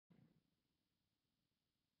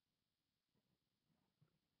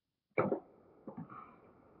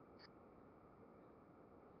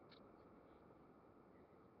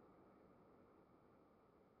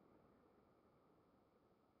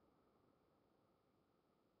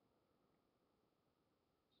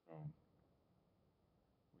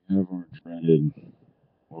have our dreaded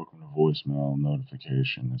welcome to voicemail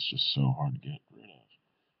notification. It's just so hard to get rid of.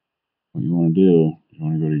 What you want to do, you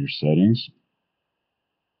want to go to your settings.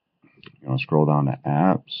 You want to scroll down to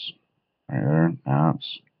apps. Right there, apps.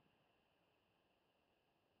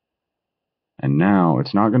 And now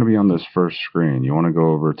it's not going to be on this first screen. You want to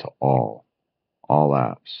go over to all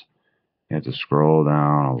apps. You have to scroll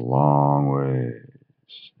down a long ways.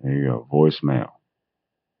 There you go, voicemail.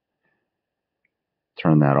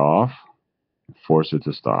 Turn that off. Force it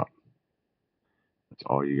to stop. That's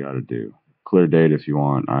all you got to do. Clear data if you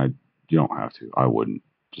want. You don't have to. I wouldn't,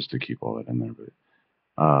 just to keep all that in there. But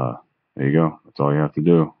there you go. That's all you have to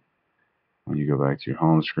do. When you go back to your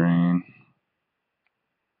home screen,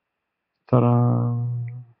 ta-da!